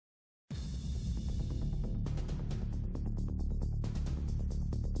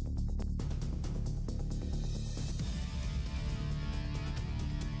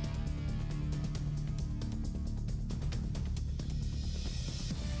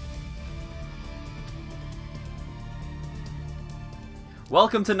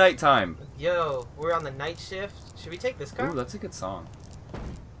Welcome to nighttime. Yo, we're on the night shift. Should we take this car? Ooh, that's a good song.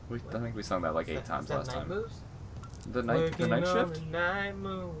 I think we sung that like 8 times last time. Moves? The night shift? The night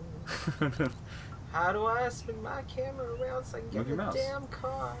moves. How do I spin my camera around so I can get the damn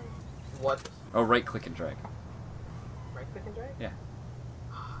car? What? Oh, right click and drag. Right click and drag? Yeah.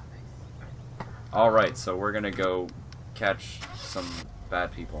 Oh, nice. Alright, so we're gonna go catch some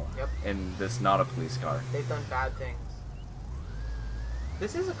bad people. Yep. In this not a police car. They've done bad things.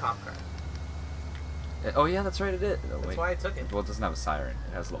 This is a cop car. Oh yeah, that's right, it is. Oh, that's why I took it. Well, it doesn't have a siren.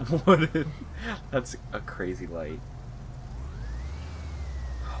 It has one. That's a crazy light.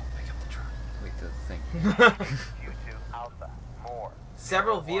 Oh, pick up the truck. Wait, the thing.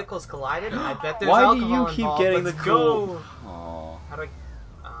 Several vehicles collided. I bet there's Why alcohol do you keep involved. getting Let's the go. cool? Aww. How do I?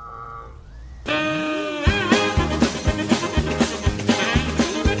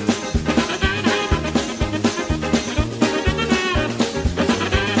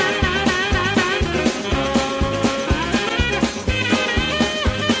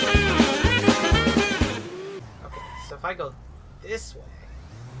 If I go this way...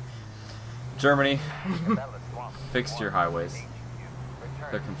 Germany, fixed your highways.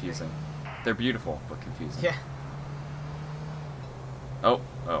 They're confusing. They're beautiful, but confusing. Yeah. Oh,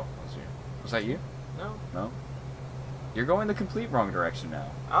 was that you? No. No? You're going the complete wrong direction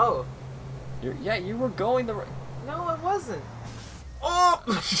now. Oh. Yeah, you were going the right... No, it wasn't. Oh!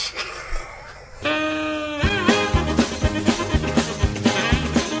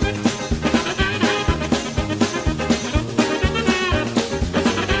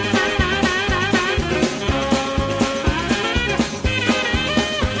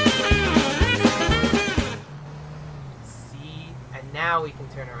 Now we can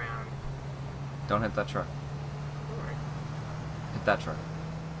turn around. Don't hit that truck. Alright. Hit that truck.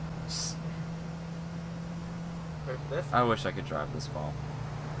 Wait for this? I wish I could drive this ball.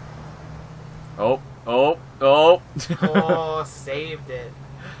 Oh! Oh! Oh, saved it.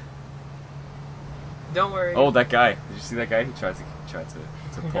 Don't worry. Oh, that guy. Did you see that guy? He tried to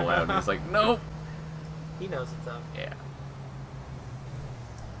pull out and he's like, nope! He knows what's up. Yeah.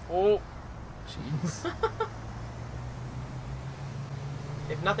 Oh! Jeez.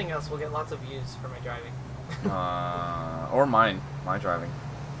 If nothing else, we'll get lots of views for my driving. Or my driving.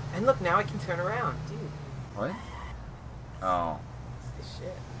 And look, now I can turn around, dude. What? Oh. It's the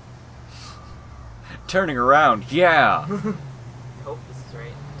shit. Turning around, yeah! I hope this is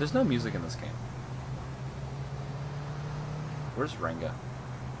right. There's no music in this game. Where's Renga?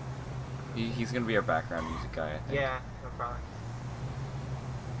 He's gonna be our background music guy, I think. Yeah, no problem.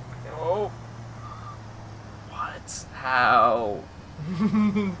 Oh! What? How?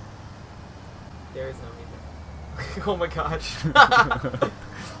 There is no music. Oh my gosh.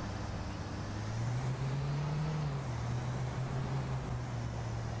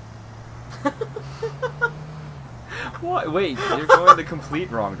 What? Wait, you're going the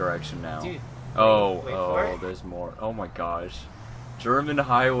complete wrong direction now. Dude. Wait oh, for it. There's more. Oh my gosh. German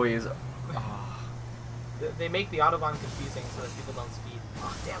highways. Oh. They make the Autobahn confusing so that people don't speed.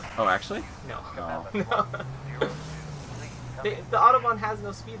 Oh, damn it. Oh, actually? No. Oh. No. The Autobahn has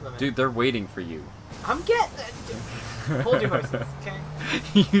no speed limit. Dude, they're waiting for you. I'm getting it. Hold your horses, okay?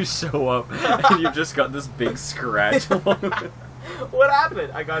 You show up and you've just got this big scratch along it. What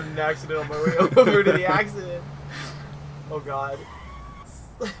happened? I got in an accident on my way over to the accident. Oh god.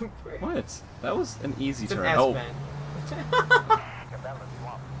 What? That was an easy It's turn. an Oh. S-bend.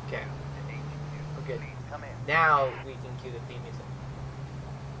 Okay. Okay. Now we can cue the theme music.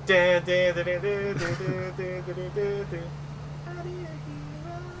 I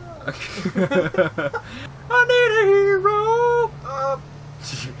need a hero.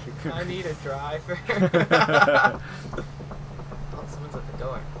 I need a driver. Oh, someone's at the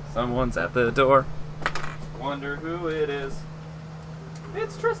door. Someone's at the door. Wonder who it is.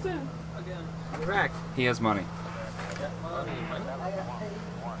 It's Tristan again. Correct. He has money. Money.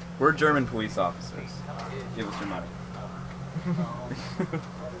 We're German police officers. Give us your money.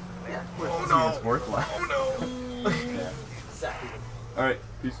 Oh no. It's worth less. Oh no. Yeah. Alright,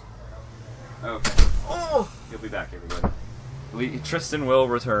 peace. Okay. Oh! He'll be back, everybody. Tristan will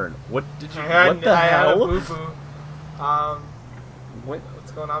return. What did you... I had what the hell? a boo-boo. What?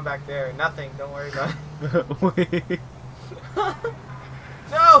 What's going on back there? Nothing. Don't worry about it. Wait.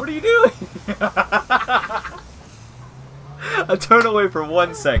 No! What are you doing? I turned away for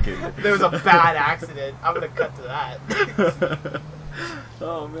 1 second. There was a bad accident. I'm gonna cut to that.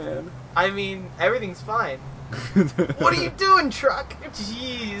 Oh, man. I mean, everything's fine. What are you doing, truck?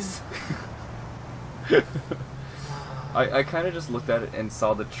 Jeez. I kind of just looked at it and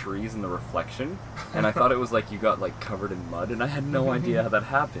saw the trees and the reflection, and I thought it was like you got like covered in mud, and I had no idea how that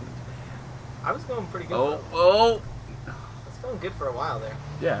happened. I was going pretty good. Oh! I was going good for a while there.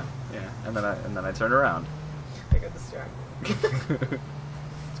 Yeah, and then I turned around. I got distracted.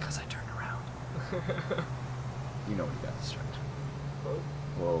 It's because I turned around. You know when you got distracted.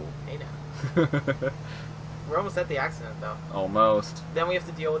 Whoa. Hey now. We're almost at the accident though. Almost. Then we have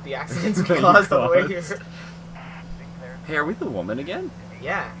to deal with the accidents we caused on the way here. Hey, are we the woman again?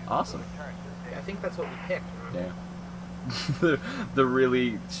 Yeah. Awesome. I think that's what we picked. Yeah. the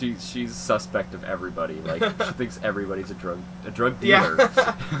really she's suspect of everybody. Like she thinks everybody's a drug dealer.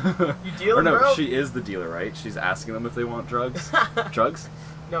 Yeah. You dealing, or no, bro? she is the dealer, right? She's asking them if they want drugs. Drugs?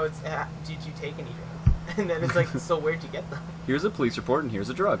 No, it's did you take any drugs? And then it's like, so where'd you get them? Here's a police report and here's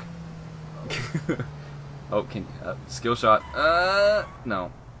a drug. Oh, can skill shot?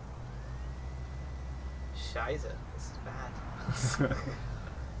 No. Shiza, this is bad.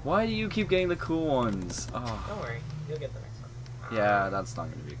 Why do you keep getting the cool ones? Oh. Don't worry, you'll get the next one. Yeah, that's not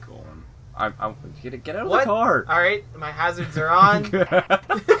going to be a cool one. I'm get out of what? the car. All right, my hazards are on.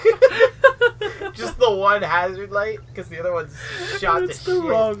 Just the one hazard light, because the other one's shot it's to the shit.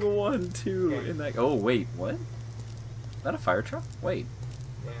 wrong one too. Okay. In that. Oh wait, what? Is that a fire truck? Wait,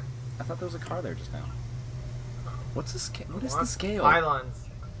 Yeah. I thought there was a car there just now. What's the scale? What is the scale? Pylons.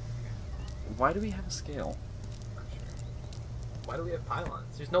 Why do we have a scale? Why do we have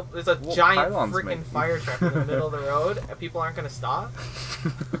pylons? There's a Well, giant pylons freaking make- fire truck in the middle of the road, and people aren't gonna stop.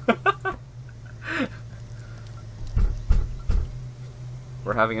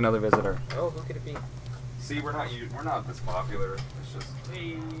 We're having another visitor. Oh, who could it be? See, we're not this popular. It's just.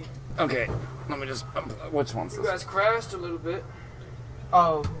 Okay, let me just. Which one's You this? guys crashed a little bit.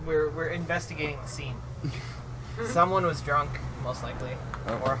 Oh, we're investigating the scene. Someone was drunk, most likely,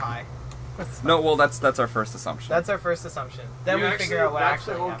 or high. No, well, that's our first assumption. That's our first assumption. Then we figure out what that's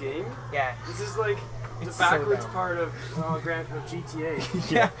actually the whole happened. game. Yeah. This is like the It's so backwards dumb. part of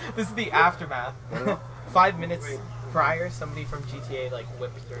GTA. Yeah. This is the aftermath. 5 minutes prior, somebody from GTA like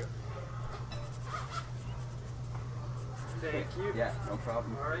whipped through. Thank you. Yeah, no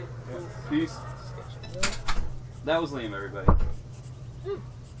problem. All right. Peace. That was Liam, everybody.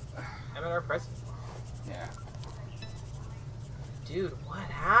 I'm at our president. Yeah. Dude, what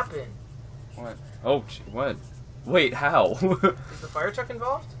happened? What? Oh, what? Wait, how? Is the fire truck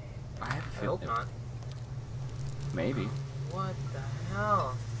involved? I I hope not. Maybe. What the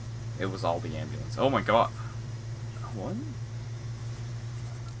hell? It was all the ambulance. Oh my god. What?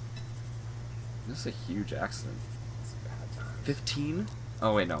 This is a huge accident. It's a bad time. 15?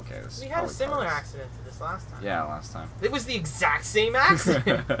 Oh wait, no, okay. This is We had a probably similar cars. accident to this last time. Yeah, last time. It was the exact same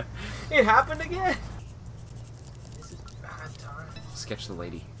accident. It happened again. This is bad time. Sketch the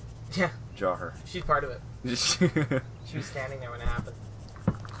lady. Yeah, Draw her. she's part of it. She was standing there when it happened.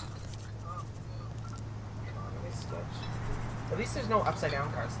 Come on, let me sketch. At least there's no upside down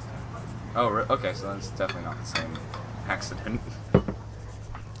cars this time. Oh, okay, so that's definitely not the same accident.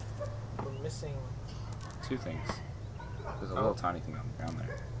 We're missing. Two things. There's a little tiny thing on the ground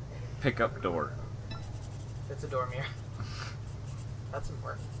there. Pickup door. It's a door mirror. That's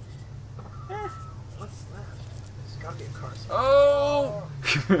important. What's left? There's gotta be a car somewhere. Oh!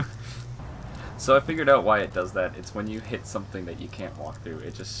 So I figured out why it does that. It's when you hit something that you can't walk through.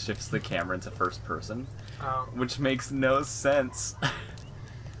 It just shifts the camera into first person, Oh. which makes no sense.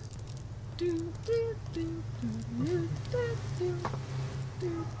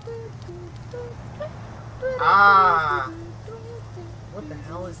 Ah! What the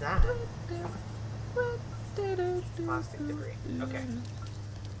hell is that? Plastic debris. Okay.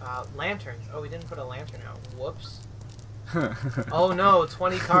 Lanterns. Oh, we didn't put a lantern out. Whoops. Oh no,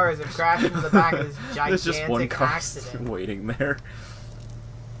 20 cars have crashed into the back of this There's just one gigantic car accident. waiting there.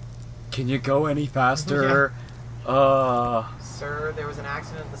 Can you go any faster? Sir, there was an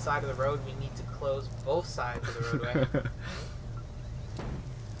accident at the side of the road. We need to close both sides of the roadway.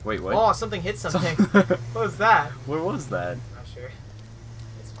 Wait, what? Oh, something hit something. What was that? Where was that? Not sure.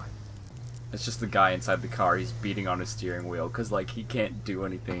 It's fine. It's just the guy inside the car. He's beating on his steering wheel because, like, he can't do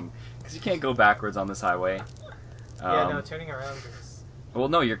anything. Because you can't go backwards on this highway. Yeah, no, turning around is... Well,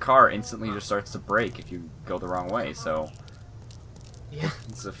 no, your car instantly just starts to brake if you go the wrong way. So Yeah.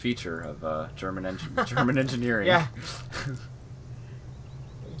 it's a feature of German engineering. Yeah.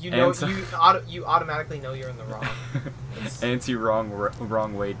 You know, And so- you automatically know you're in the wrong. It's-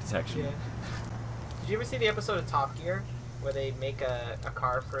 Anti-wrong way detection. Yeah. Did you ever see the episode of Top Gear where they make a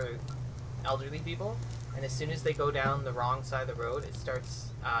car for elderly people, and as soon as they go down the wrong side of the road, it starts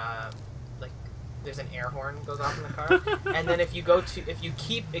like there's an air horn goes off in the car, and then if you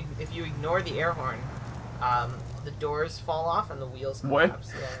ignore the air horn, the doors fall off and the wheels What?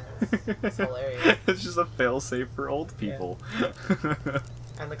 collapse. Yeah, it's hilarious. It's just a failsafe for old people.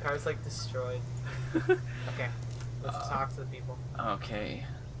 And the car's like destroyed. Okay, let's talk to the people. Okay.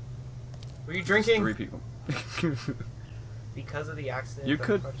 Were you drinking? 3 people. Because of the accident. You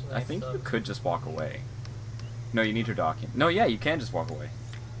could. unfortunately, I think still- you could just walk away. No, you need your document. No, yeah, you can just walk away.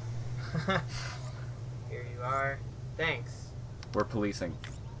 Here you are. Thanks. We're policing.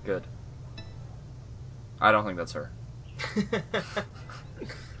 Good. I don't think that's her.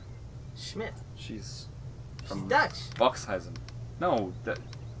 Schmidt. She's She's from Dutch. Boxheisen. No, that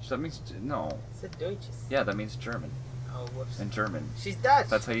means no. It's a Deutsches. Yeah, that means German. Oh, whoops. In German. She's Dutch.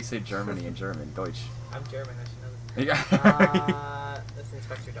 That's how you say Germany in German. Deutsch. I'm German, I should know Yeah. that. Let's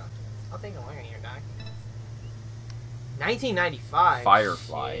inspect your documents. I'll take a look at your documents. 1995.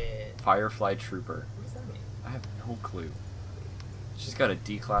 Firefly. Shit. Firefly Trooper. What does that mean? I have no clue. She's got a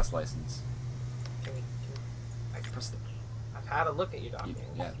D-class license. I can press the... I've had a look at your documents.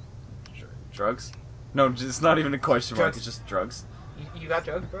 Yeah. Sure. Drugs? No, it's not even a question mark. Drugs. It's just drugs. You got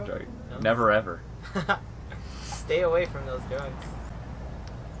drugs, bro? Drug. No? Never ever. Stay away from those drugs.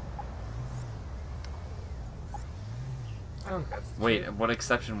 I don't think that's Wait, true. what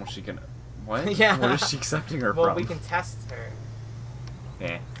exception was she gonna... What? Yeah. What is she accepting her Well, from? we can test her.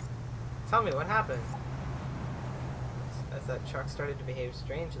 Eh. Tell me what happened. As that truck started to behave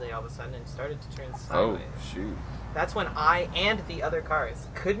strangely all of a sudden and started to turn Oh, sideways. shoot. That's when I and the other cars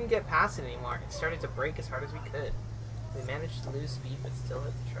couldn't get past it anymore and started to brake as hard as we could. We managed to lose speed but still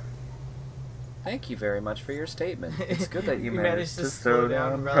hit the truck. Thank you very much for your statement. It's good that you We managed to slow slow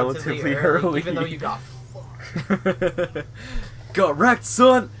down relatively early, even though you got fucked. Got wrecked,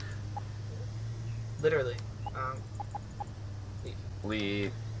 son! Literally. Leave.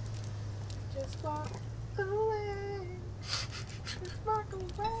 Leave. Just walk away. Just walk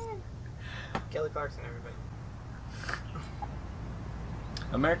away. Kelly Clarkson, everybody.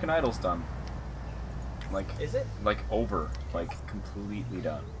 American Idol's done. Like, Is it? over. Like, completely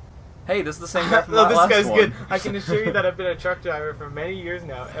done. Hey, this is the same guy from No, that this last guy's one. good. I can assure you that I've been a truck driver for many years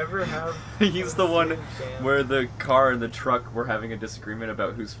now. Ever have? He's the one Jam. where the car and the truck were having a disagreement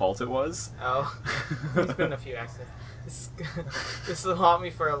about whose fault it was. Oh, he's been in a few accidents. This will haunt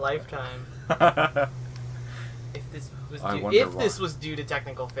me for a lifetime. If this was I due, wonder if why. this was due to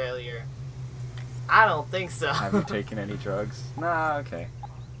technical failure, I don't think so. Have you taken any drugs? Nah, okay.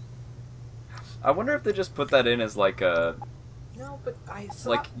 I wonder if they just put that in as like a... No, but I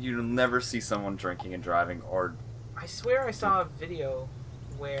saw. Like, you'll never see someone drinking and driving, or... I swear I saw a video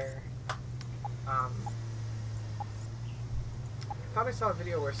where, I thought I saw a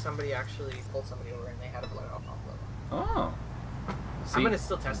video where somebody actually pulled somebody over and they had a blood alcohol level. Oh. See, I'm gonna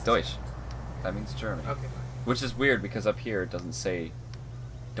still test Deutsch. this. That means German. Okay, fine. Which is weird, because up here it doesn't say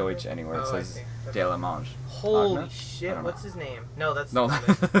Deutsch anywhere. It Oh, I sa's see. De La Mange. Holy Wagner? I shit! don't What's his name? No, that's No, not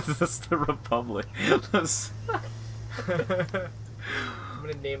it. that's the Republic. That's- I'm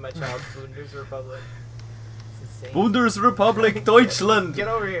gonna name my child Boonder's Republic. It's insane. Bundesrepublik Deutschland! Get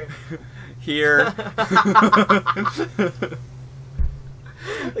over here. Here.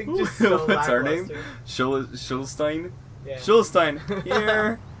 Like, just so What's our name? lackluster. Schulstein? Yeah. Schulstein!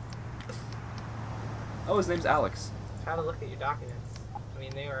 Here! Oh, his name's Alex. Try to look at your documents. I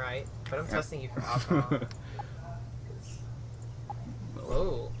mean, they were right, but I'm testing you for alcohol.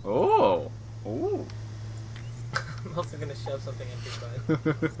 Whoa. Oh! Oh! I'm also gonna shove something up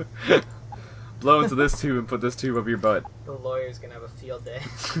your butt. Blow into this tube and put this tube up your butt. The lawyer's gonna have a field day.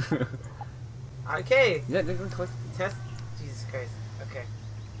 Okay. Yeah, click. Test. Jesus Christ. Okay.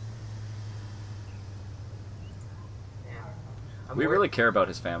 Yeah. We really care about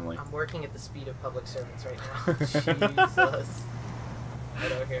his family. I'm working at the speed of public servants right now. Jesus.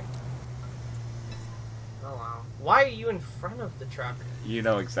 Right over here. Oh wow. Why are you in front of the truck? You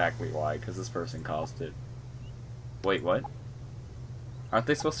know exactly why, because this person caused it. Wait, what? Aren't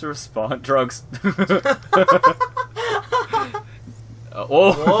they supposed to respond? Drugs. Oh,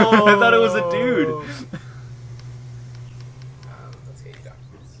 Whoa. I thought it was a dude. Let's get your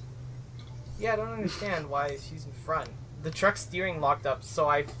documents. Yeah, I don't understand why she's in front. The truck's steering locked up, so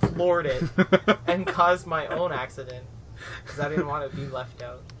I floored it and caused my own accident because I didn't want to be left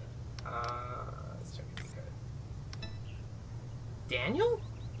out. Let's check your card. Daniel?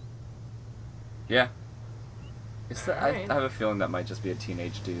 Yeah. It's the, Alright. I have a feeling that might just be a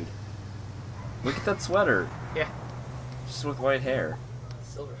teenage dude. Look at that sweater. Yeah. Just with white hair.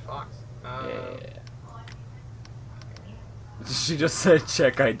 Silver Fox. Yeah. She just said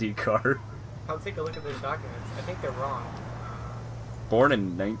check ID card. I'll take a look at those documents. I think they're wrong. Born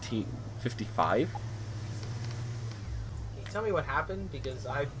in 1955? Can you tell me what happened? Because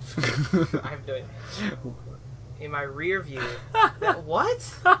I have no idea. in my rear view.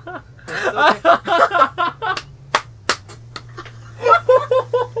 What?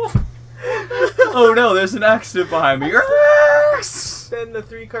 Oh no, there's an accident behind me. Then the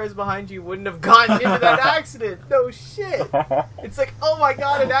 3 cars behind you wouldn't have gotten into that accident. No shit. It's like, oh my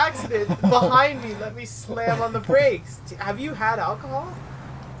god, an accident behind me. Let me slam on the brakes. Have you had alcohol?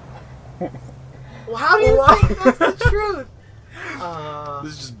 Well, how do you think that's the truth?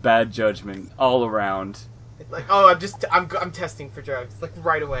 This is just bad judgment all around. Like, oh, I'm testing for drugs. Like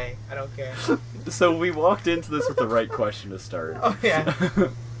right away. I don't care. So we walked into this with the right question to start. Oh yeah.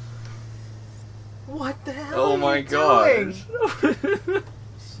 What the hell? Oh are my you gosh. doing?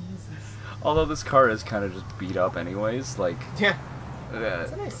 Jesus. Although this car is kind of just beat up anyways, like... Yeah.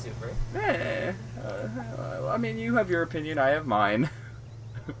 It's a nice Supra. I mean, you have your opinion, I have mine.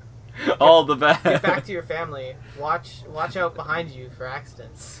 All the best. Get back to your family. Watch out behind you for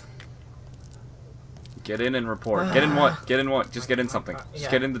accidents. Get in and report. Get in what? Get in what? Just get in something.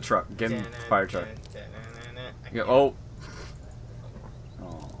 Just get in the truck. Get in the fire truck. Oh.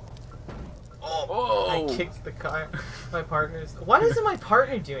 Oh. I kicked the car. My partner's... Why isn't my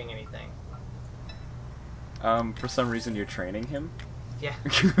partner doing anything? For some reason you're training him? Yeah.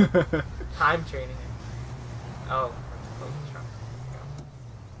 I'm training him. Oh. Close the trunk.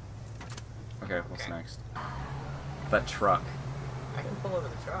 Okay, what's next? That truck. I can pull over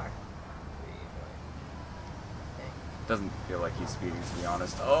the truck. Doesn't feel like he's speeding, to be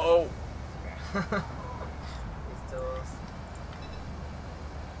honest. Oh!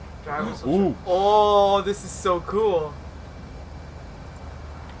 Ooh! Oh, this is so cool.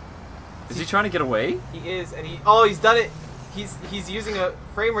 Is he trying to get away? He is, and he's done it. He's using a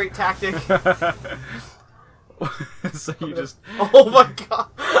frame rate tactic. So you just... Oh my god!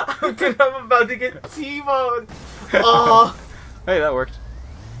 I'm about to get T-boned! Oh! Hey, that worked.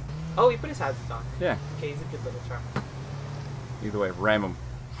 Oh, he put his hazards on. Yeah. Okay, he's a good little truck. Either way, ram him.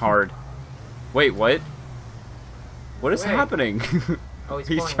 Hard. Wait, what? What is happening? Oh,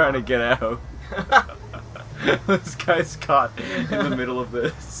 he's trying to get out. This guy's caught in the middle of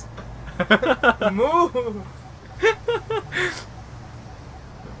this. Move!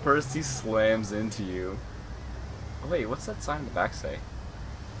 First he slams into you. Oh, wait, what's that sign in the back say?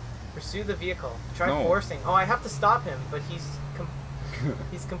 Pursue the vehicle. Try forcing. Oh, I have to stop him, but he's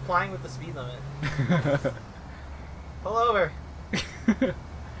complying with the speed limit. Pull over.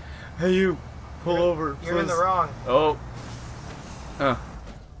 Hey, you. Pull over. You're in the wrong. Oh.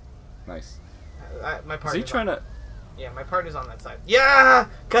 Nice. My partner's Is he trying to... Yeah, my partner's on that side. Yeah!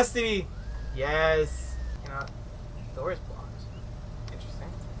 Custody! Yes! You know, door is blocked. Interesting.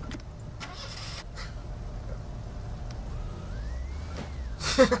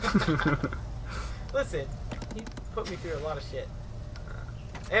 Listen, he put me through a lot of shit.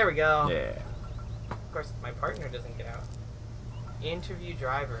 There we go. Yeah. Of course, my partner doesn't get out. Interview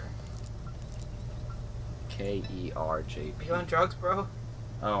driver. Kerjp. Are you on drugs, bro?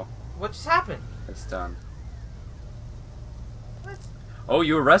 Oh. What just happened? It's done. What? Oh,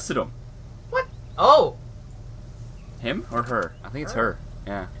 you arrested him. What? Oh! Him or her? I think it's her.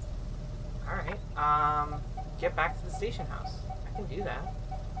 Yeah. Alright. Get back to the station house. I can do that.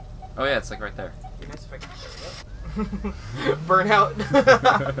 Oh yeah, it's like right there. Be nice if I could... There we go.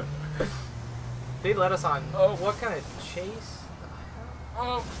 Burnout. They let us on... Oh, what kind of chase?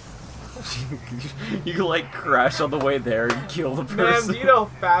 Oh. You can like crash on the way there and kill the person. Man, do you know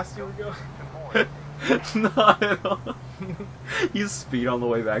how fast you were going? Not at all. You speed on the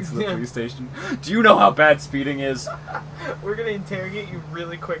way back to the police station. Do you know how bad speeding is? We're gonna interrogate you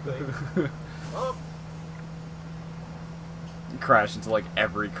really quickly. Oh. You crash into like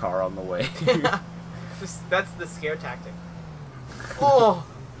every car on the way. That's the scare tactic. Oh.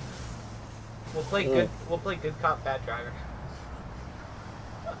 We'll play good. We'll play good cop, bad driver.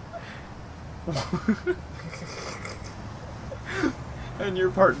 And your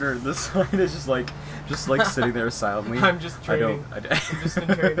partner, the sign is just like sitting there silently. I'm just trading. I'm just in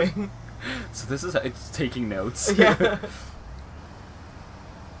trading. So this is it's taking notes. Yeah.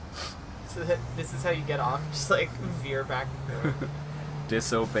 So this is how you get off. Just like veer back and forth.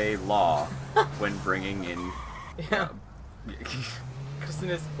 Disobey law when bringing in. Yeah. Because in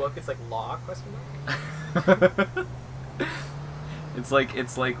his book, it's like law ? It's like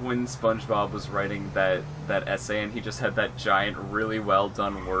when SpongeBob was writing that essay and he just had that giant, really well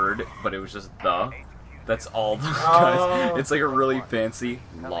done word, but it was just the. That's all the guys. It's like a really fancy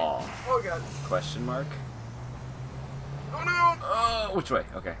law. Oh god. Question mark? Oh no! Which way?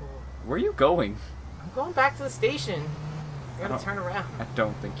 Okay. Where are you going? I'm going back to the station. I gotta turn around. I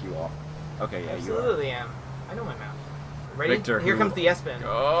don't think you are. Okay, yeah, Absolutely you are. am. I know my map. Ready? Victor, Here comes the S-bend.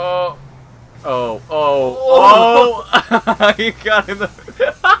 Oh! Oh, oh, oh! You got in the...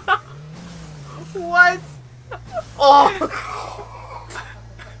 What? Oh!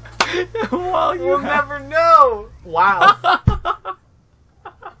 Well, You'll never know! Wow.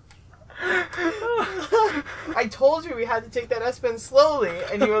 I told you we had to take that S-Bend slowly,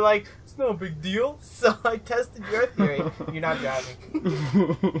 and you were like, it's no big deal. So I tested your theory. You're not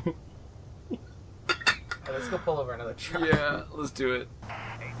driving. Right, let's go pull over another truck. Yeah, let's do it.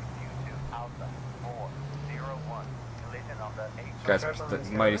 Guys, that's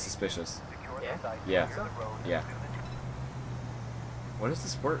mighty suspicious. Yeah? Yeah. So? Yeah. What is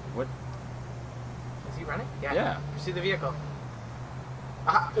this word? What? Is he running? Yeah. Yeah. Pursue the vehicle.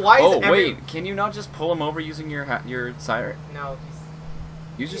 Why is Oh, every... wait. Can you not just pull him over using your siren? No.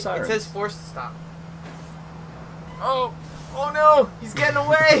 Use your siren. It says forced to stop. Oh! Oh no! He's getting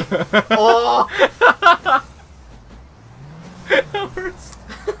away! Oh!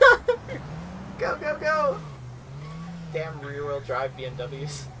 Go, go, go! Damn rear-wheel drive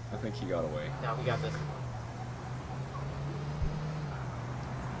BMWs. I think he got away. No, we got this.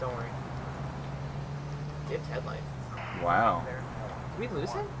 Don't worry. Dipped headlights. Wow. Did we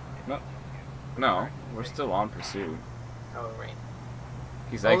lose him? No, we're still on pursuit. Oh, right.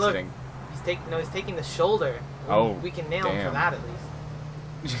 He's Oh, look. exiting. He's taking the shoulder. Oh, we can nail him for damn. that at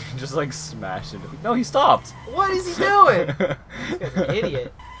least. Just like smash into. No, he stopped. What is he doing? This guy's an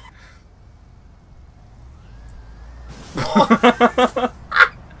idiot.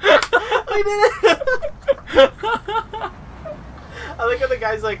 We did it! I like how the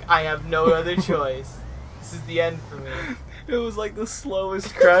guy's like, I have no other choice. This is the end for me. It was like the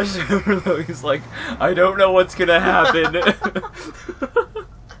slowest crash ever, though. He's like, I don't know what's gonna happen.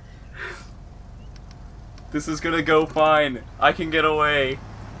 This is gonna go fine. I can get away.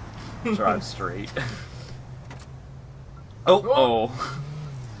 Drive straight. Oh, oh.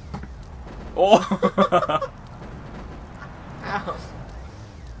 Oh. Ow.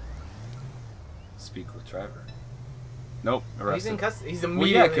 Speak with driver. Nope, He's arrested. in custody. He's Well,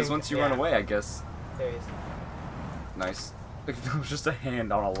 immediately. yeah, because once you run away, I guess. There he is. Nice. It was just a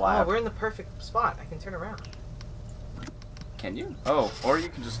hand on a Oh, lap. we're in the perfect spot. I can turn around. Can you? Oh, or you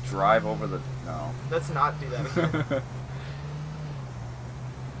can just drive over the... No. Let's not do that again.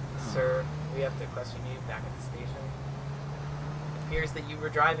 Sir, we have to question you back at the station. It appears that you were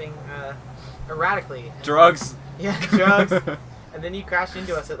driving erratically. Drugs! Yeah, drugs. And then you crashed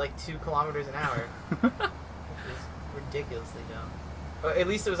into us at like 2 kilometers an hour. Which is ridiculously dumb. But at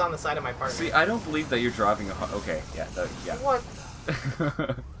least it was on the side of my partner. See, I don't believe that you're driving a... Okay, yeah, yeah. What?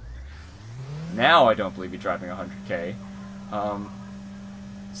 Now I don't believe you're driving 100k.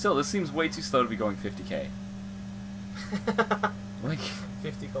 Still, this seems way too slow to be going 50k. Like...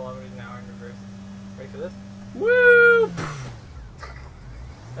 50 kilometers an hour in reverse. Ready for this? Woo!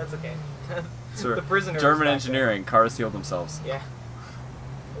 That's okay. Sir, The prisoner. is German back engineering, cars heal themselves. there. Yeah.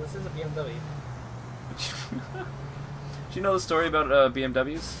 Well, this is a BMW. Do you know the story about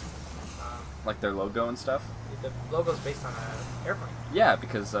BMWs? Like their logo and stuff? The logo's based on an airplane. Yeah,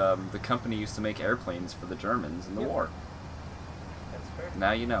 because the company used to make airplanes for the Germans in the war. That's fair.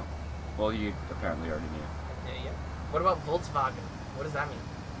 Now you know. Well, you apparently already knew. Yeah. What about Volkswagen? What does that mean?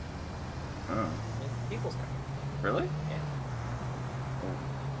 Oh. It means the people's car. Really? Yeah.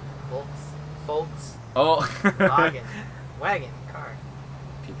 Volks. Oh. Wagon. Car.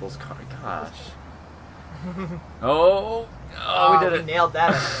 People's car. Gosh. Oh. Oh, we did it. nailed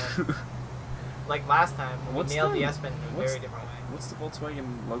that. Like last time, when What's we nailed the- the S-Bend in a what's- very different way. What's the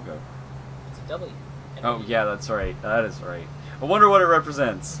Volkswagen logo? It's a W. And Oh, a E. yeah, that's right. That is right. I wonder what it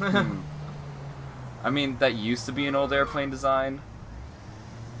represents. I mean, that used to be an old airplane design.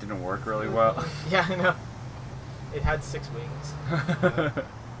 Didn't work really well. Yeah, I know. It had 6 wings.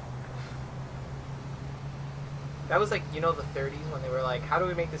 That was like, you know, the 30s when they were like, how do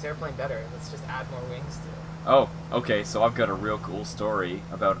we make this airplane better? Let's just add more wings to it. Oh, okay, so I've got a real cool story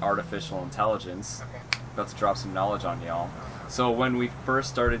about artificial intelligence. Okay. About to drop some knowledge on y'all. So when we first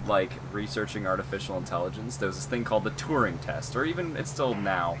started, like, researching artificial intelligence, there was this thing called the Turing test, or even, it's still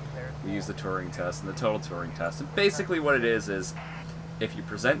now, we use the Turing test and the total Turing test. And basically what it is if you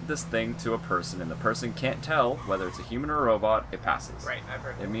present this thing to a person and the person can't tell whether it's a human or a robot, it passes. Right, I've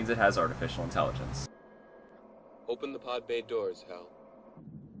heard It means it has artificial intelligence. Open the pod bay doors, Hal.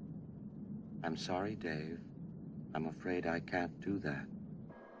 I'm sorry, Dave. I'm afraid I can't do that.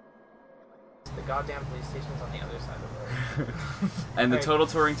 The goddamn police station's on the other side of the road. And the Right. total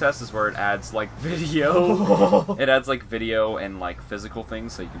Turing test is where it adds, like, video. It adds, like, video and, like, physical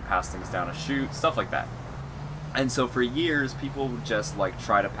things, so you can pass things down a chute, stuff like that. And so for years, people would just, like,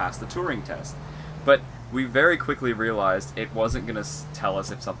 try to pass the Turing test. But we very quickly realized it wasn't going to tell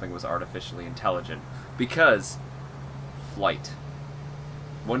us if something was artificially intelligent, because flight.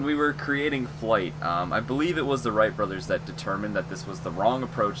 When we were creating flight, I believe it was the Wright brothers that determined that this was the wrong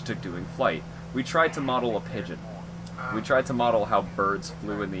approach to doing flight. We tried to model a pigeon. We tried to model how birds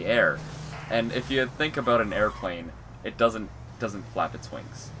flew in the air. And if you think about an airplane, it doesn't flap its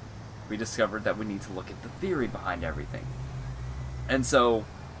wings. We discovered that we need to look at the theory behind everything. And so,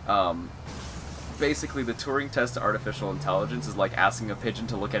 basically the Turing test to artificial intelligence is like asking a pigeon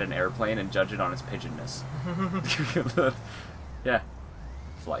to look at an airplane and judge it on its pigeonness. Yeah.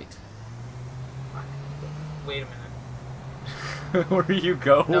 Flight. Wait a minute. Where are you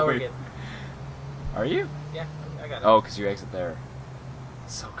going? No, we're good. Are you? Yeah, I got it. Oh, because you exit there.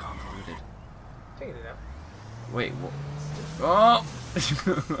 So convoluted. Figured it out. Wait, oh!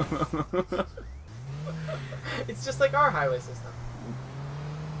 It's just like our highway system.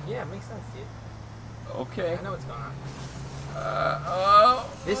 Yeah, it makes sense, dude. Okay. I know what's going on. Oh!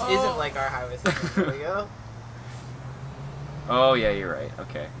 This isn't like our highway system. There we go. Oh, yeah, you're right.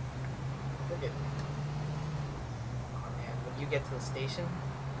 Okay. We're good. Oh, man. When you get to the station,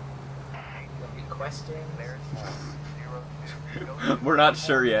 you'll be questioning. We're not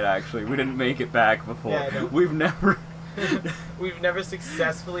sure yet, actually. We didn't make it back before. Yeah, I know. We've never... We've never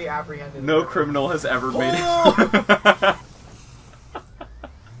successfully apprehended. No criminal has ever made it...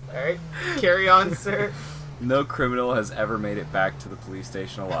 Alright, carry on, sir. No criminal has ever made it back to the police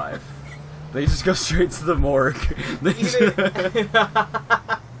station alive. They just go straight to the morgue.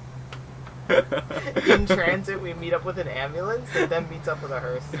 In transit, we meet up with an ambulance that then meets up with a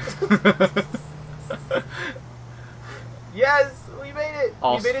hearse. Yes, we made it.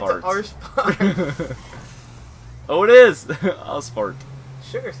 We made it to our spot. Oh, it is. Ausfart.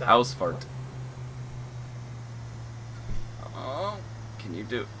 Sugar sound. Ausfart. Oh, can he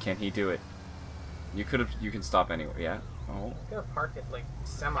do it? You can stop anywhere. Yeah. Oh. I'm gonna park it like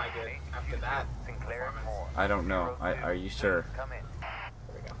semi good after that. I don't know. Are you sure? There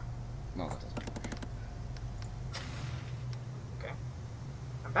we go. No, that doesn't work. Okay.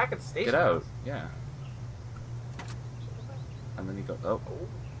 I'm back at the station. Get out. Yeah. And then you go. Oh.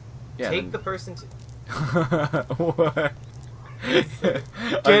 Yeah. Take the person to. What?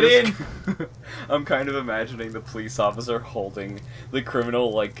 Get in! I'm kind of imagining the police officer holding the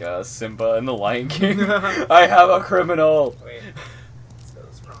criminal like Simba in The Lion King. I have a criminal! Wait. Let's go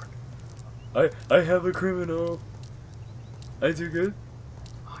this rock. I have a criminal. I do good.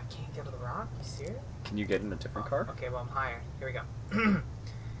 Oh, I can't get to the rock? You serious? Can you get in a different car? Okay, well, I'm higher. Here we go.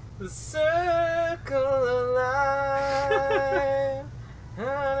 The circle of life.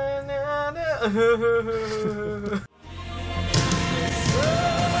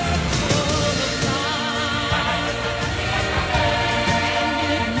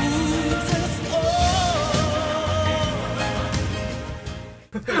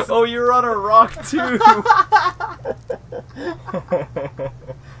 Oh, you're on a rock too!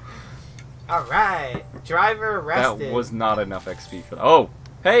 Alright, driver arrested. That was not enough XP for that. Oh!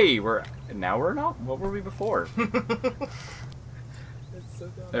 Hey! We're not? What were we before? So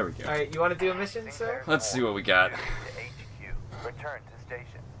there we go. Alright, you want to do a mission, sir? Let's see what we got. Return to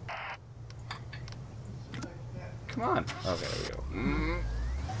station. Come on. Oh, there we go.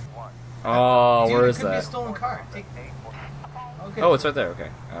 Oh, Dude, where it is could be a that? stolen car. Take. Okay. Oh, it's right there. Okay.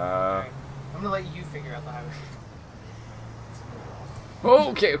 Alright. I'm gonna let you figure out the highway. Oh,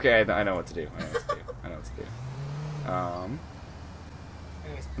 okay, okay. I know what to do. I know what to do.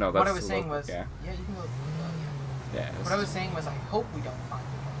 Anyways, No, what that's I was saying local, was, yeah. you can go. Yeah. What I was saying was, I hope we don't find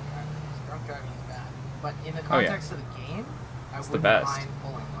the drunk driver, because drunk driving is bad. But in the Oh, yeah. context of the game, I It's the wouldn't best. mind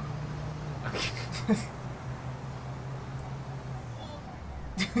pulling one.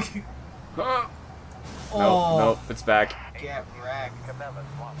 Okay. Oh, Nope, nope, it's back. get wrecked. Camella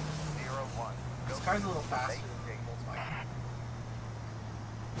Swamp 01. This car's a little faster than Volkswagen.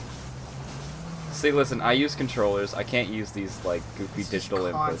 See, listen, I use controllers. I can't use these, like, goofy It's just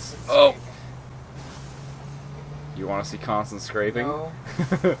digital inputs. constant Oh! scraping. You want to see constant scraping? No.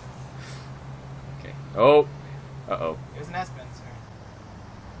 Okay. Oh! Uh-oh. It was an S-Bend, sir.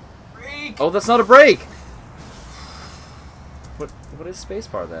 Freak! Oh, that's not a brake! What is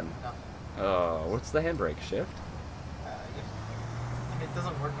spacebar then? Nothing. Oh, what's the handbrake? Shift? It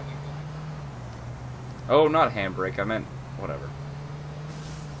doesn't work when you're going. Oh, not handbrake. I meant whatever.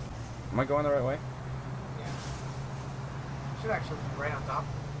 Am I going the right way? Yeah. Should actually be right on top.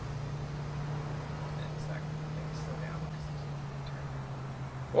 Slow down.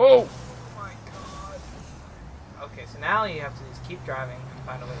 Whoa! Oh my god. Okay, so now you have to just keep driving and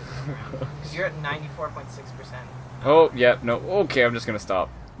find a way to turn around. Because you're at 94.6%. Oh, yeah, no. Okay, I'm just gonna stop.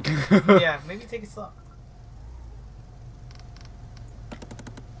 Yeah, maybe take it slow.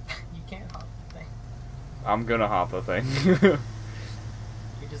 I'm gonna hop the thing. You're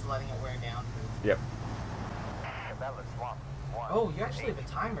just letting it wear down. Yep. Cabela Swamp 1. Oh, you actually have a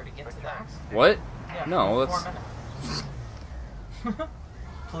timer to get to the accident. What? Yeah, No, 4 that's... minutes.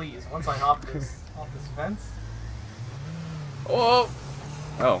 Please, once I hop this fence. Oh!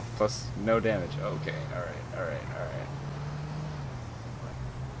 Oh, plus no damage. Okay, alright.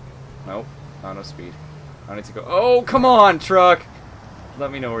 Nope, not enough speed. I need to go... Oh, come on, truck!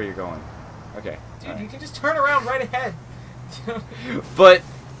 Let me know where you're going. Okay. Dude, you can just turn around right ahead. But...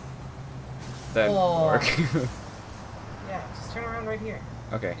 That didn't Oh. work. Yeah, just turn around right here.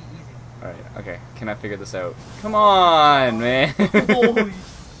 Okay. Be easy. Alright, okay. Can I figure this out? Come on, man! Holy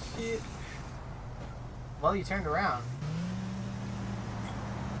shit. Well, you turned around.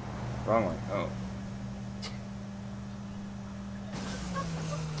 Wrong way. Oh.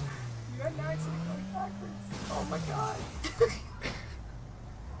 You had an accident going backwards. Oh my god.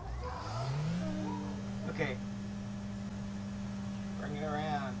 Okay. Bring it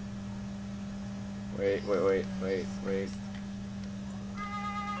around. Wait.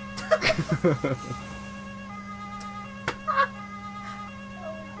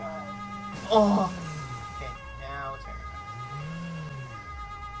 Oh! Okay, now turn.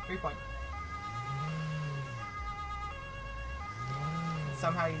 3 point.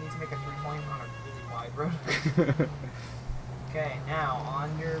 Somehow you need to make a 3 point on a really wide road. Okay, now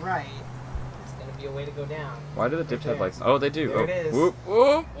on your right, there's gonna be a way to go down. Why do the dipped headlights... Oh, they do. There Oh. it is. Whoop,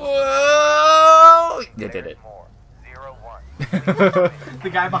 whoop, whoa! They did it. 0-1. The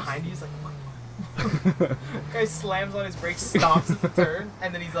guy behind you is like, what? The guy slams on his brakes, stops at the turn,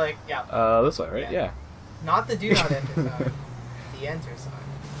 and then he's like, yeah. This way, right? Yeah. Not the do not enter sign. The enter sign.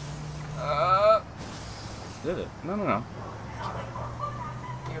 Did it? No.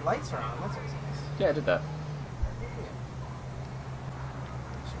 Your lights are on, that's what's nice. Yeah, I did that. You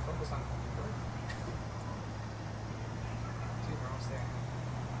should focus on keyboard. Dude, we're almost there.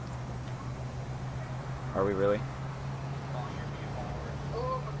 Are we really? Oh, you're beautiful.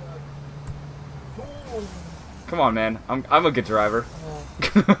 Oh my god. Ooh. Come on, man. I'm a good driver. Oh,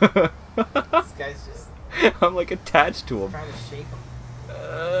 this guy's just I'm like attached to him. trying to shake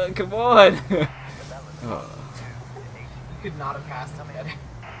him. Come on. You could not have passed him yet.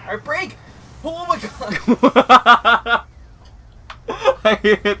 Alright, brake! Oh my god! I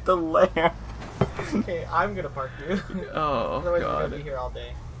hit the lamp. Okay, I'm gonna park you. Oh, Otherwise, we're God. gonna be here all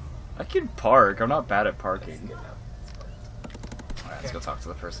day. I can park. I'm not bad at That's parking. good enough. Alright, let's go talk to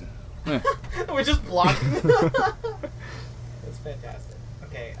the person. We're just blocking. That's fantastic.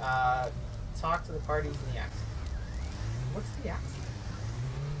 Okay, talk to the parties in the accident. What's the accident?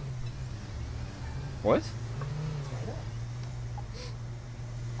 What?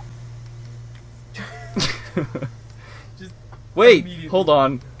 It's Just Wait, immediately- hold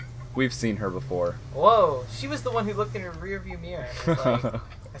on. We've seen her before. Whoa, she was the one who looked in her rearview mirror. And was like,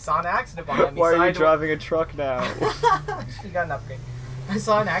 I saw an accident behind me. Why so are I you driving a truck now? She got an upgrade. I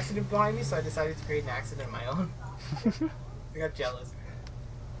saw an accident behind me, so I decided to create an accident of my own. I got jealous.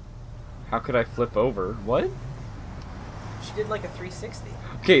 How could I flip over? What? She did like a 360.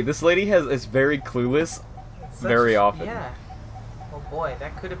 Okay, this lady is very clueless. It's Very often. Yeah. Oh boy,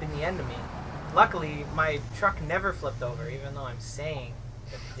 that could have been the end of me. Luckily, my truck never flipped over, even though I'm saying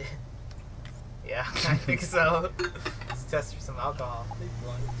that it did. Yeah, I think so. Let's test for some alcohol.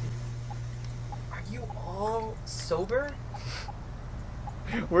 Are you all sober?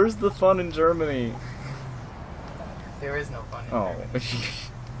 Where's the fun in Germany? There is no fun in Oh. Germany.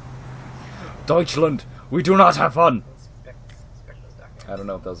 Deutschland, we do not have fun. Inspect those documents. I don't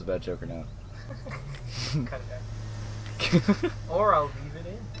know if that was a bad joke or not. Cut it out. Or I'll leave it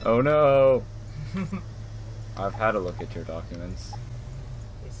in. Oh no. I've had a look at your documents.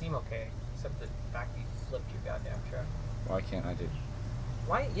 They seem okay, except the fact you flipped your goddamn truck. Why can't I do?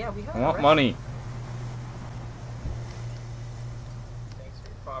 Why? Yeah, we have. I want money. Thanks for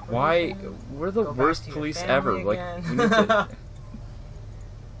your cooperation. Why? We're the Go back worst to your police family ever. Like, again. we need to...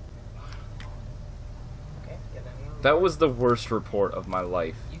 Okay, get that. That was the worst report of my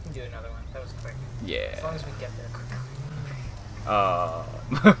life. You can do another one. That was quick. As long Yeah. as we get there quickly.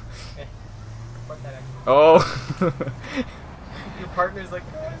 Okay. Put that in. Oh. Your partner's like,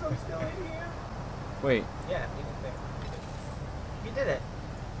 guys, I'm still in here. Wait. Yeah, you did it. You did it.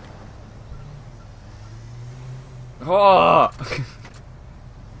 Oh.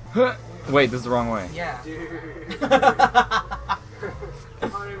 Wait, this is the wrong way. Yeah. Dude. Alright,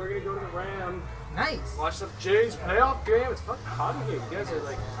 we're gonna go to the Ram. Nice. Watch the Jays playoff game. It's fucking hot in here. You guys are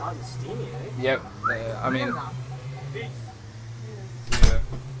like hot and steamy, eh? Yep. I mean. Peace.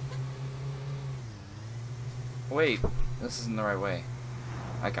 Wait, this isn't the right way.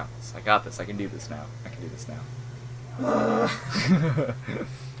 I got this. I got this. I can do this now. I can do this now.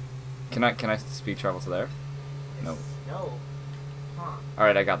 Can I speed travel to there? No. No. Huh. All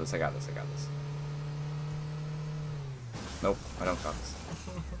right, I got this. I got this. I got this. Nope, I don't got this.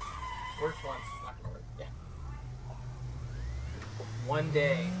 Worked once, it's not gonna work. Yeah. One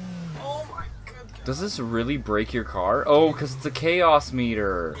day. Oh my god. Does this really break your car? Oh, because it's a chaos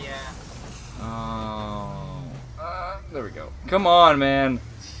meter. Yeah. Oh. There we go. Come on, man.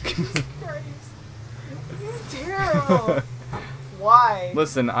 Jesus Christ. This is terrible. Why?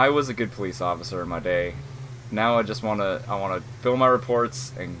 Listen, I was a good police officer in my day. Now I just wanna fill my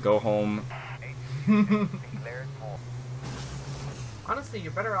reports and go home. Honestly,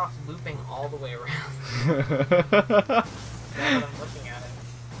 you're better off looping all the way around. Now that I'm looking at it.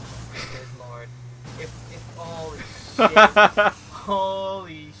 Good lord. If holy shit.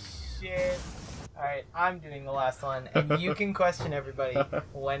 Holy shit. Alright, I'm doing the last one, and you can question everybody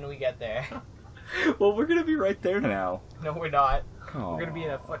when we get there. Well, we're gonna be right there now. No, we're not. Aww. We're gonna be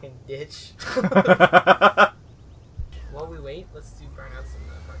in a fucking ditch. While we wait, let's do burnouts in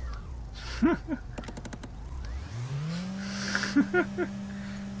the parking lot.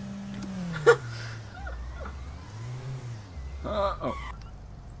 Oh.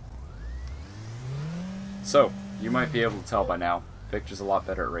 So, you might be able to tell by now, Victor's a lot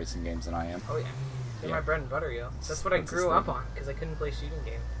better at racing games than I am. Oh yeah. They're Yeah. my bread and butter, yo. That's what I That's his grew up thing. on, because I couldn't play shooting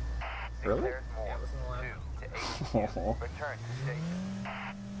games. Really? Yeah, it wasn't allowed. 2 to 8. Oh. Return to station.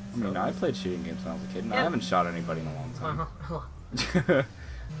 I mean, I played shooting games when I was a kid, and I Yeah. haven't shot anybody in a long time. Uh-huh.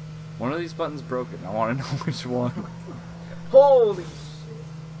 One of these buttons broken. I want to know which one. Holy shit.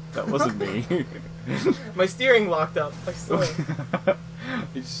 That wasn't me. My steering locked up. I swear.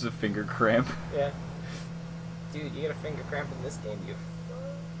 It's just a finger cramp. Yeah. Dude, you get a finger cramp in this game, you.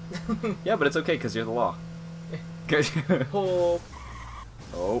 Yeah, but it's okay because you're the law. Oh.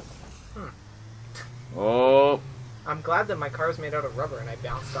 Oh. Oh. I'm glad that my car's made out of rubber and I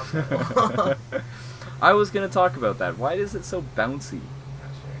bounced off that wall. I was gonna talk about that. Why is it so bouncy?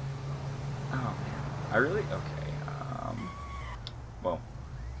 Not sure. Oh man, I really okay. Well,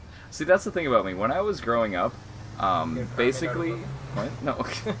 see that's the thing about me. When I was growing up, basically, what? No,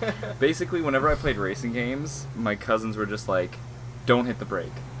 basically, whenever I played racing games, my cousins were just like, "Don't hit the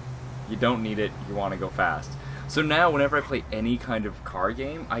brake. You don't need it. You want to go fast." So now, whenever I play any kind of car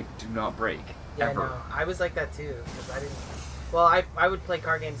game, I do not brake Yeah, ever. no, I was like that too, because I didn't. Well, I would play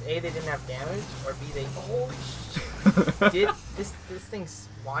car games. A, they didn't have damage, or B, they. Holy shit! This thing's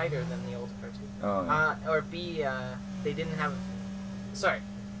wider than the old cartoon. Oh, yeah. Or B, they didn't have. Sorry,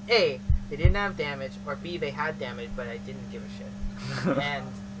 A, they didn't have damage, or B, they had damage, but I didn't give a shit. And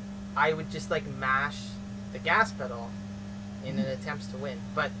I would just like mash the gas pedal in an attempt to win.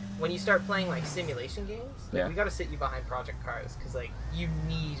 But when you start playing like simulation games, like, Yeah. we gotta sit you behind Project Cars, because like you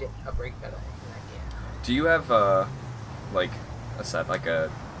need a brake pedal in that game. Do you have like a set, like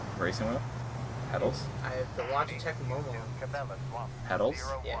a racing wheel? Pedals? I have the Logitech Momo. Cabela Swamp. Pedals?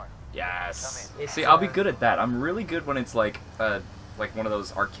 01. Yeah. Yes. It's, See, I'll be good at that. I'm really good when it's like one of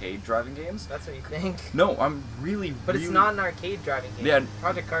those arcade driving games. That's what you think. No, I'm really. But it's really- not an arcade driving game. Yeah.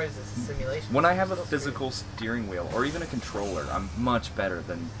 Project Cars is a simulation. When I have a Still physical steering wheel or even a controller, I'm much better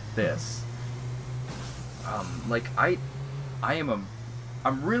than this. Like I'm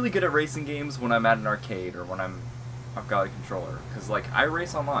really good at racing games when I'm at an arcade or when I've got a controller, because like I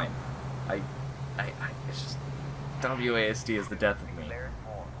race online. It's just WASD is the death of me. Declared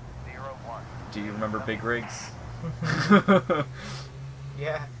 401. Do you remember Big Rigs?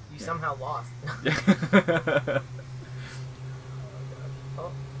 Yeah, you somehow lost.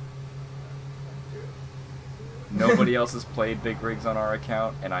 Oh. Nobody else has played Big Rigs on our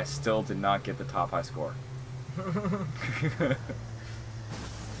account, and I still did not get the top high score.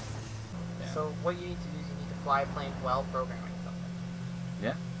 So what you need to do is you need to fly a plane while programming something.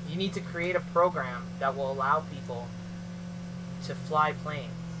 Yeah. You need to create a program that will allow people to fly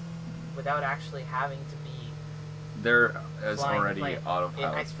planes without actually having to be There is flying the already plane.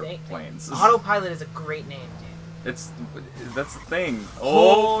 autopilots for planes. Autopilot is a great name, dude. That's the thing.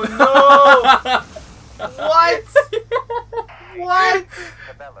 Oh, no! What? What?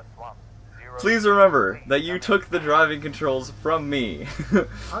 Cabela Swamp. 0. Please remember that you took the driving controls from me.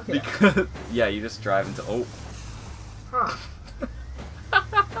 Okay. Because yeah, you just drive into Huh.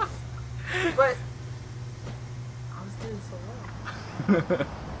 But I was doing so well.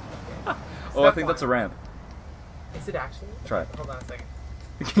 Oh, I think that's a ramp. Is it actually? Try it. Hold on a second.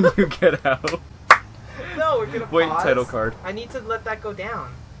 Can you get out? No, we're gonna Wait, pause. title card. I need to let that go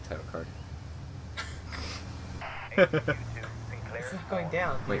down. Title card. It's not going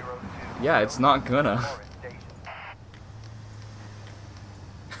down. Wait. Yeah, it's not gonna.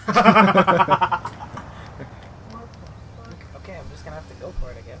 Okay, I'm just gonna have to go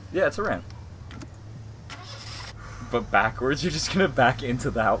for it, I guess. Yeah, it's a ramp. But backwards, you're just gonna back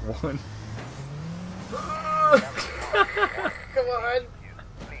into that one. Come on.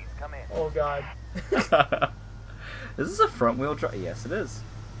 Please come in. Oh god. Is this a front wheel drive? Yes, it is.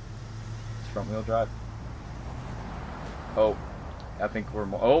 It's front wheel drive. Oh, I think we're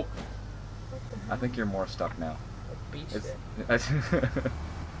more. Oh, I think you're more stuck now. Beach It's, it.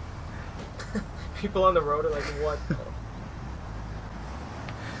 People on the road are like, what?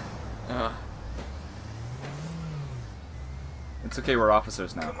 It's okay, we're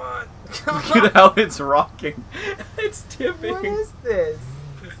officers now. Come on. Look at how it's rocking. It's tipping. What is this?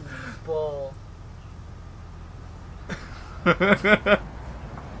 This is bull. Is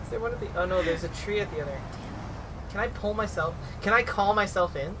there one at the... Oh no, there's a tree at the other end. Can I pull myself? Can I call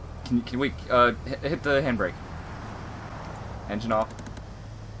myself in? Can we hit the handbrake? Engine off.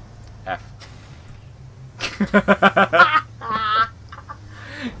 F.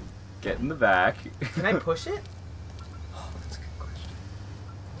 Get in the back. Can I push it? Oh, that's a good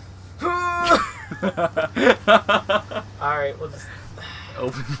question. Alright, we'll just...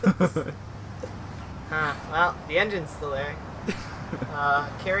 Open. Huh, well, the engine's still there.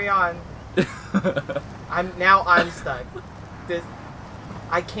 Carry on. I'm stuck. This...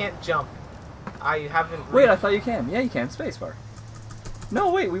 I can't jump. I haven't... Wait, I thought you can. Yeah, you can. Spacebar. No,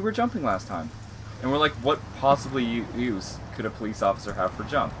 wait, we were jumping last time. And we're like, what possibly use could a police officer have for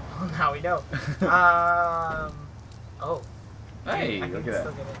jump? Well, now we know. Oh. Hey, I can look still at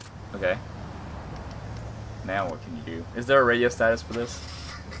that. get in. Okay. Now what can you do? Is there a radio status for this?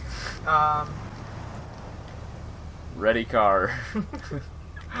 Ready car.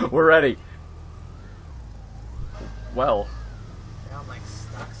 We're ready. Well. Now I'm like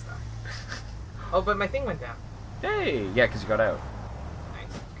stuck. Oh, but my thing went down. Hey! Yeah, because you got out. Nice.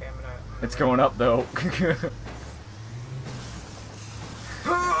 Okay, I'm gonna It's going up, though.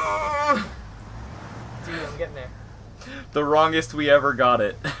 Dude, I'm getting there. The wrongest we ever got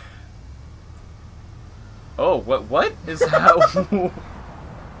it. Oh, what is that?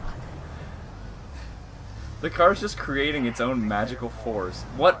 The car's just creating its own magical force.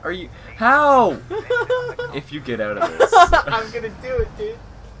 What are you... How? If you get out of this. I'm gonna do it, dude.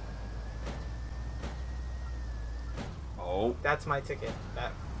 Oh. That's my ticket.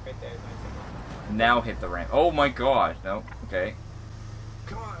 That right there is my ticket. Now hit the ramp. Oh my god. No. Okay.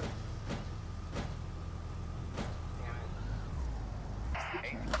 Come on.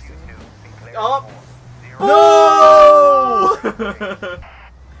 Oh! No!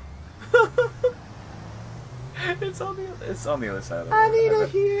 It's on the other side of the I road. need a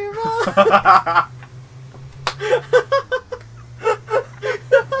hero.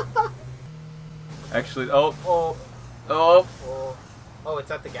 Actually, oh. Oh. Oh. Oh. Oh,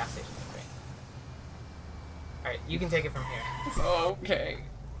 it's at the gas station. Okay. Alright, you can take it from here. Okay.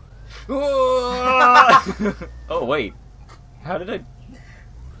 Oh, wait. How did I...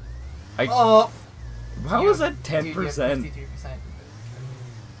 Oh! How was that Dude, you have 10%? 53%.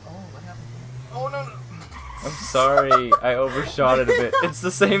 Oh, what happened? Oh, no. I'm sorry, I overshot it a bit. It's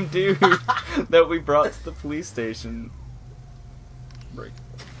the same dude that we brought to the police station. Break.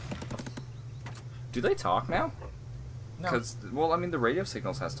 Do they talk now? No. Because, well, I mean, the radio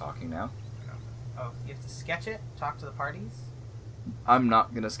signals has talking now. Oh, you have to sketch it? Talk to the parties? I'm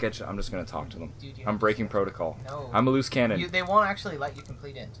not gonna sketch it, I'm just gonna talk to them. Dude, you I'm have to breaking sketch. protocol. No. I'm a loose cannon. They won't actually let you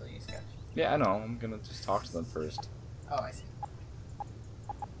complete it until you sketch. Yeah, I know, I'm gonna just talk to them first. Oh, I see.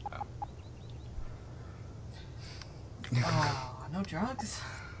 Oh, no drugs?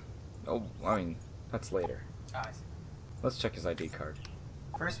 Oh, I mean, that's later. Oh, I see. Let's check his ID card.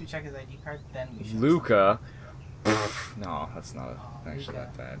 First we check his ID card, then we should... Luca. No, that's not Oh, actually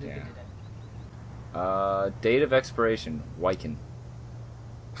Luca. that bad, Luca yeah. did it. Date of expiration, Wyken.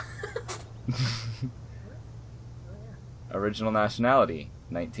 Original nationality,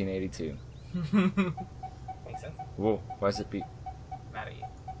 1982. Makes sense. Whoa, why is it be... Mad at you.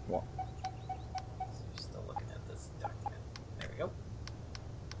 What? So you're still looking at this document. There we go.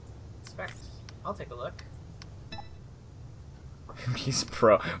 Inspect. I'll take a look. He's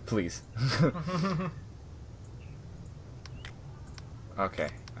pro. Please. Okay.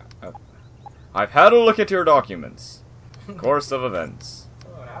 I've had a look at your documents. Course of events. Oh,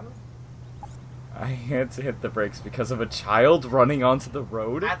 what happened? I had to hit the brakes because of a child running onto the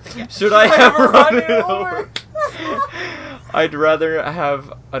road. At the gas- Should I have run run it it over? over? I'd rather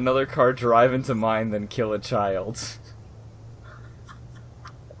have another car drive into mine than kill a child.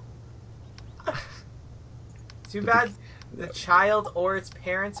 Too bad the child or its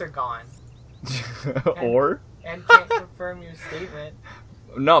parents are gone Or? and can't confirm your statement.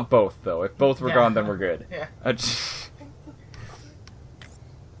 Not both, though. If both were Yeah. gone, then we're good. Yeah. Uh,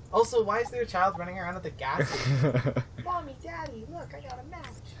 Also, why is there a child running around at the gas station? Mommy, Daddy, look, I got a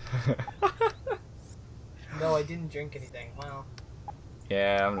match. No, I didn't drink anything. Well,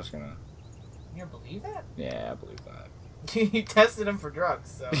 yeah, I'm just gonna... you don't believe that? Yeah, I believe that. You tested him for drugs,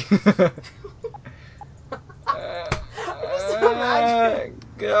 so.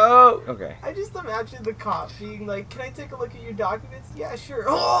 Go! Okay. I just imagine the cop being like, "Can I take a look at your documents?" "Yeah, sure."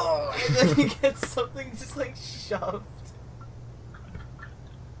 Oh, and then he gets something just like shoved.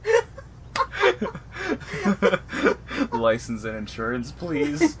 License and insurance,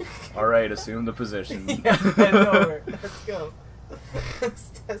 please. Alright, assume the position. Yeah, bend over. Let's go. Let's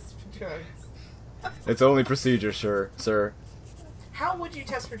test for drugs. It's only procedure, sir. How would you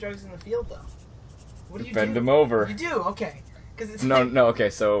test for drugs in the field, though? What do you Bend do? him over. You do, okay. Because it's No, like, okay,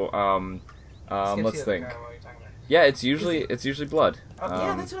 so, let's think. Yeah, it's usually blood. Oh,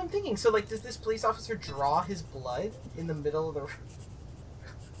 yeah, that's what I'm thinking. So, like, does this police officer draw his blood in the middle of the...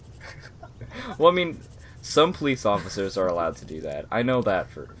 Well, I mean, some police officers are allowed to do that. I know that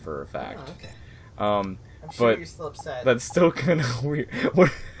for a fact. Oh, okay. I'm sure but you're still upset. That's still kind of weird.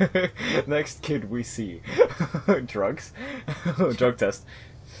 What? Next kid we see. Drugs? Drug test.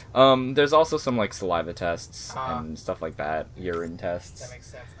 There's also some, like, saliva tests and stuff like that. Urine tests. That makes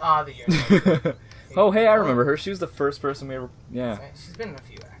sense. Ah, the urine. Oh, hey, I remember her. She was the first person we ever... Yeah. Right. She's been in a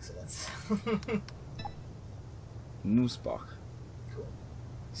few accidents. Nussbach. Cool.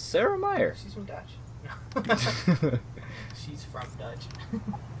 Sarah Meyer. She's from Dutch. She's from Dutch.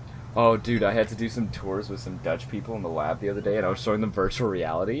 Oh, dude, I had to do some tours with some Dutch people in the lab the other day, and I was showing them virtual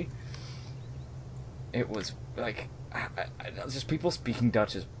reality. It was, like... just people speaking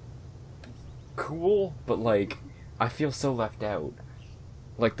Dutch is cool, but, like, I feel so left out.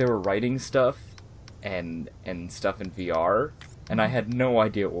 Like, they were writing stuff and stuff in VR, and I had no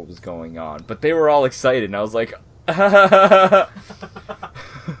idea what was going on. But they were all excited, and I was like, The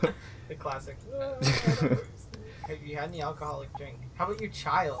classic. Have you had any alcoholic drink? How about your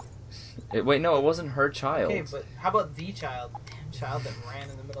child? Wait, no, it wasn't her child. Okay, but how about the child? Damn child that ran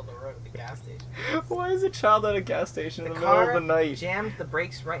in the middle of the road at the gas station. Why is a child at a gas station in the middle car of the night? jammed the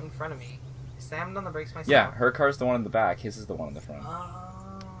brakes right in front of me. Slammed on the brakes myself. Yeah, her car's the one in the back, his is the one in the front.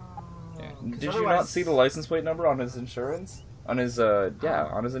 Oh. Yeah. 'Cause Did you not otherwise- see the license plate number on his insurance? On his,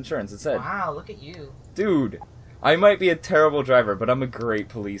 on his insurance, it said, Wow, look at you. dude, I might be a terrible driver, but I'm a great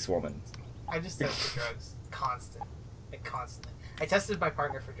policewoman. I just test for drugs. Constantly. I tested my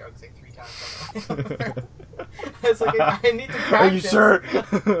partner for drugs like 3 times. I was like, I need to practice. Are you sure?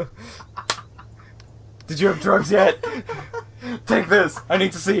 Did you have drugs yet? Take this. I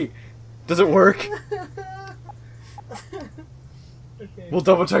need to see. Does it work? Okay. We'll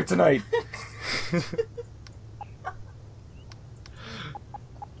double check tonight.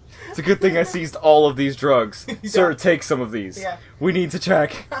 It's a good thing I seized all of these drugs. Yeah. Sir, take some of these. Yeah. We need to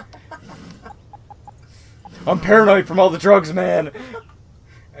check. I'm paranoid from all the drugs, man.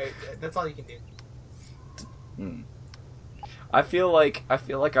 Alright, that's all you can do. I feel like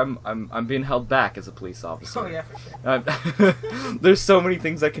I'm being held back as a police officer. Oh yeah, for sure. There's so many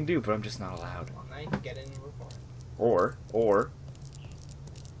things I can do, but I'm just not allowed. Well, now you can get in and report. Or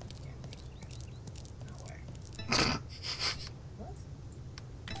No way. What?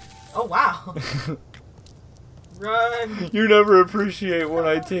 Oh wow! Run! you never appreciate when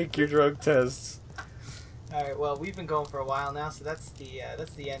I take your drug tests. Alright, well, we've been going for a while now, so that's the end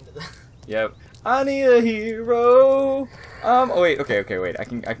of the... Yep. I need a hero. Oh wait. Okay. Wait. I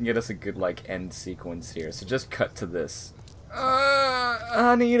can get us a good like end sequence here. So just cut to this.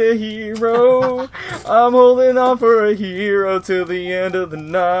 I need a hero. I'm holding on for a hero till the end of the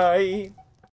night.